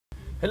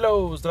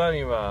Hello,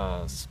 zdravím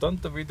vás. V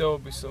tomto videu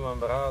by som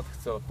vám rád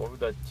chcel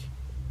povedať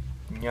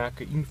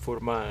nejaké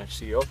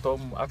informácie o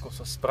tom, ako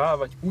sa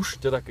správať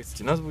už teda keď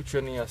ste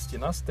nazvučení a ste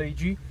na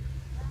stage,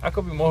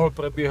 ako by mohol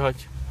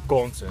prebiehať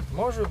koncert.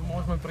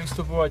 Môžeme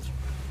pristupovať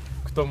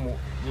k tomu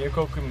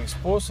niekoľkými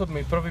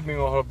spôsobmi. Prvý by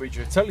mohol byť,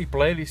 že celý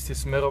playlist je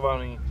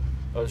smerovaný,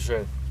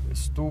 že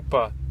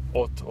stúpa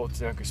od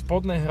nejakej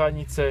spodnej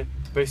hranice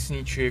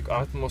pesničiek,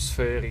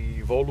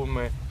 atmosféry,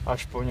 volume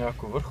až po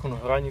nejakú vrcholnú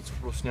hranicu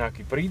plus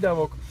nejaký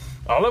prídavok,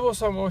 alebo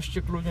sa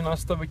môžete kľudne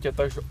nastaviť a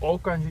takže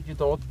okamžite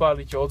to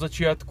odpálite od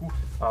začiatku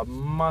a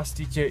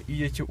mastíte,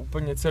 idete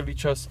úplne celý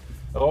čas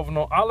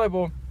rovno,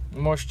 alebo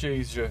môžete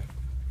ísť, že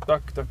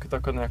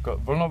taká nejaká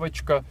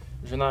vlnovečka,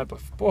 že najprv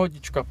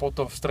pohodička,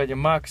 potom v strede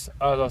max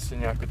a zase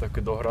nejaké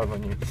také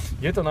dohrávanie.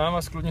 Je to na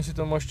vás, kľudne si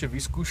to môžete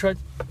vyskúšať.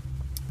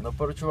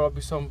 Doporučoval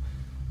by som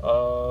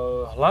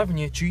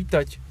hlavne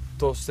čítať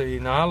to z tej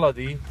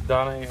nálady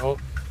daného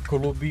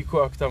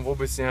klubíku, ak tam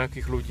vôbec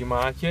nejakých ľudí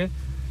máte.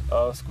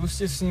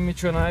 Skúste s nimi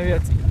čo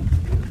najviac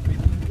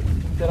byť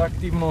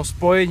interaktívnom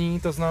spojení,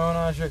 to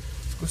znamená, že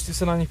skúste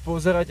sa na nich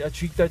pozerať a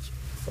čítať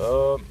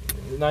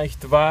na ich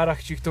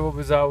tvárach, či ich to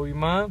vôbec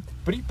zaujíma.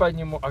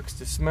 Prípadne, ak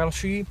ste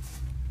smelší,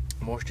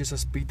 môžete sa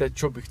spýtať,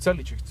 čo by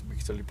chceli, či by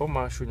chceli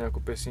pomášuť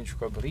nejakú pesničku,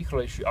 alebo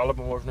rýchlejšie,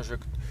 alebo možno,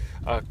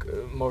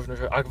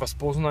 že ak vás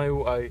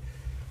poznajú aj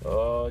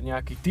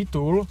nejaký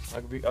titul,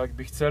 ak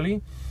by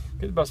chceli.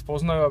 Keď vás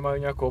poznajú a majú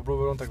nejakú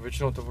obľúbenú, tak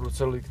väčšinou to budú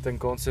celý ten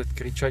koncert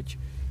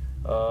kričať,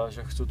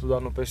 že chcú tú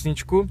danú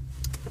pesničku.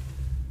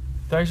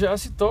 Takže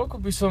asi toľko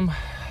by som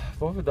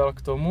povedal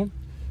k tomu,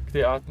 k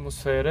tej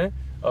atmosfére.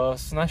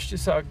 Snažte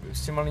sa, ak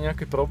ste mali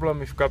nejaké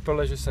problémy v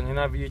kapele, že sa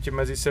nenávidíte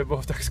medzi sebou,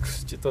 tak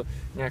skúste to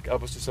nejak,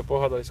 alebo ste sa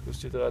pohádali,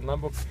 skúste to dať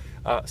nabok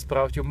a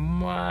spravte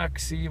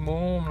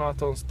maximum na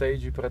tom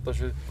stage,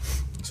 pretože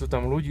sú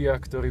tam ľudia,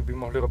 ktorí by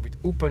mohli robiť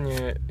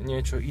úplne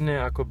niečo iné,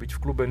 ako byť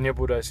v klube,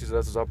 nebude si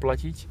za to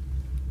zaplatiť.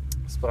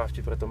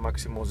 Spravte preto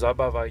maximum,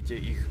 zabávajte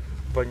ich,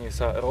 úplne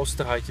sa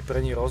roztrhajte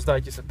pre nich,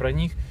 rozdajte sa pre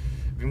nich.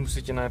 Vy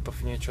musíte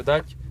najprv niečo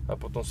dať a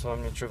potom sa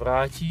vám niečo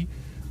vráti.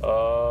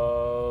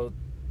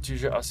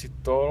 Čiže asi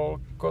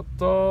toľko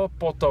to.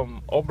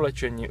 Potom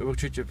oblečenie,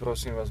 určite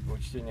prosím vás,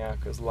 buďte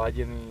nejak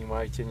zladení,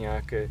 majte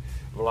nejaké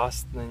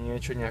vlastné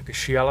niečo, nejaké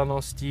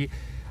šialenosti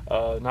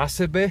na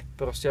sebe,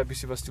 proste aby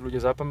si vás tí ľudia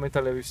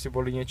zapamätali, aby ste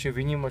boli niečím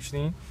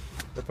výnimoční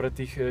pre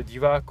tých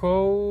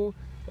divákov.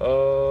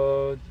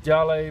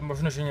 Ďalej,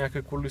 možno, že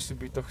nejaké kulisy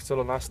by to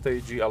chcelo na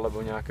stage,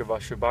 alebo nejaké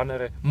vaše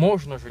banere,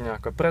 možno, že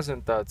nejaká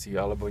prezentácia,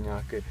 alebo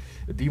nejaké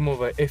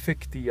dymové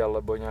efekty,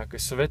 alebo nejaké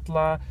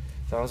svetlá.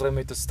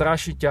 Samozrejme je to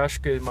strašne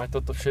ťažké mať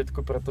toto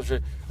všetko,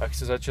 pretože ak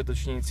ste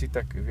začiatočníci,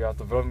 tak ja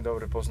to veľmi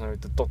dobre poznám,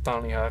 je to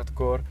totálny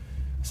hardcore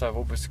sa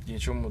vôbec k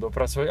niečomu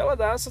dopracovať, ale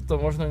dá sa to,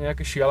 možno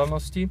nejaké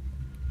šialenosti.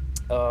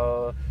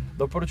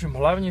 Doporučujem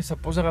hlavne sa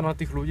pozerať na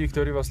tých ľudí,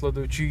 ktorí vás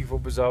sledujú, či ich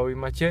vôbec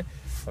zaujímate.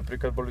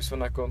 Napríklad boli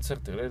sme na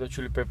koncerte Red Hot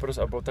Chili Peppers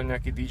a bol tam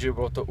nejaký DJ,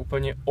 bolo to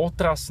úplne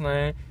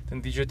otrasné,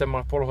 ten DJ tam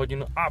mal pol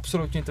hodinu,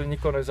 absolútne to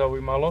nikoho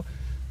nezaujímalo.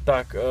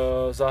 Tak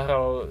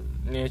zahral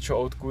niečo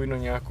od Queenu,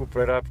 nejakú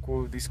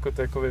prerábku v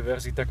diskotékovej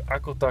verzii, tak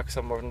ako tak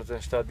sa možno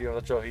ten štádion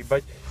začal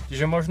hýbať.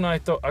 Čiže možno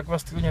aj to, ak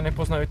vás tí ľudia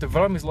nepoznajú, je to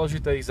veľmi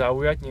zložité ich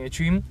zaujať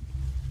niečím.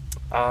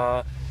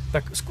 A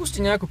tak skúste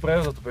nejakú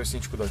prehľad za tú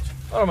pesničku dať.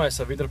 Normálne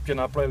sa vydrbte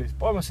na playlist,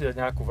 poďme si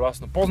dať nejakú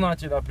vlastnú.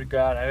 Poznáte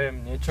napríklad,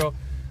 neviem, niečo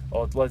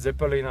od Led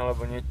Zeppelin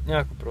alebo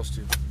nejakú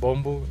proste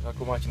bombu,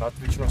 ako máte na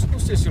Twitch, no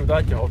skúste si ju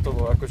dať a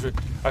hotovo, akože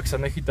ak sa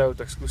nechytajú,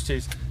 tak skúste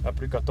ísť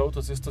napríklad touto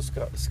cestou,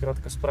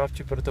 skrátka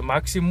spravte pre to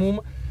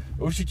maximum.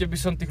 Určite by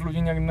som tých ľudí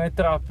nejak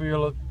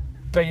netrápil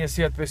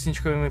 50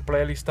 pesničkovými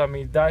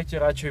playlistami, dajte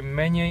radšej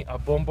menej a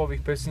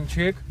bombových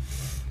pesničiek.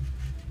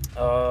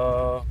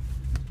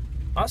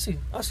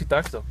 Asi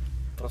takto,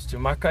 proste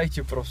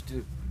makajte,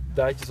 proste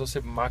dajte zo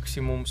seba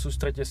maximum,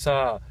 sústrete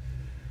sa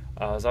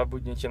a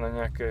zabudnite na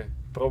nejaké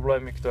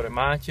problémy, ktoré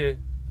máte,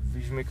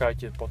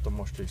 vyžmykajte, potom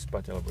môžete ísť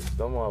spať, alebo ísť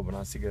domov, alebo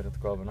na cigaretku,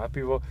 alebo na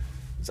pivo.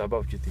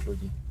 Zabavte tých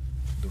ľudí.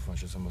 Dúfam,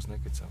 že som moc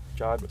nekecal.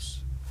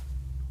 Čaugos.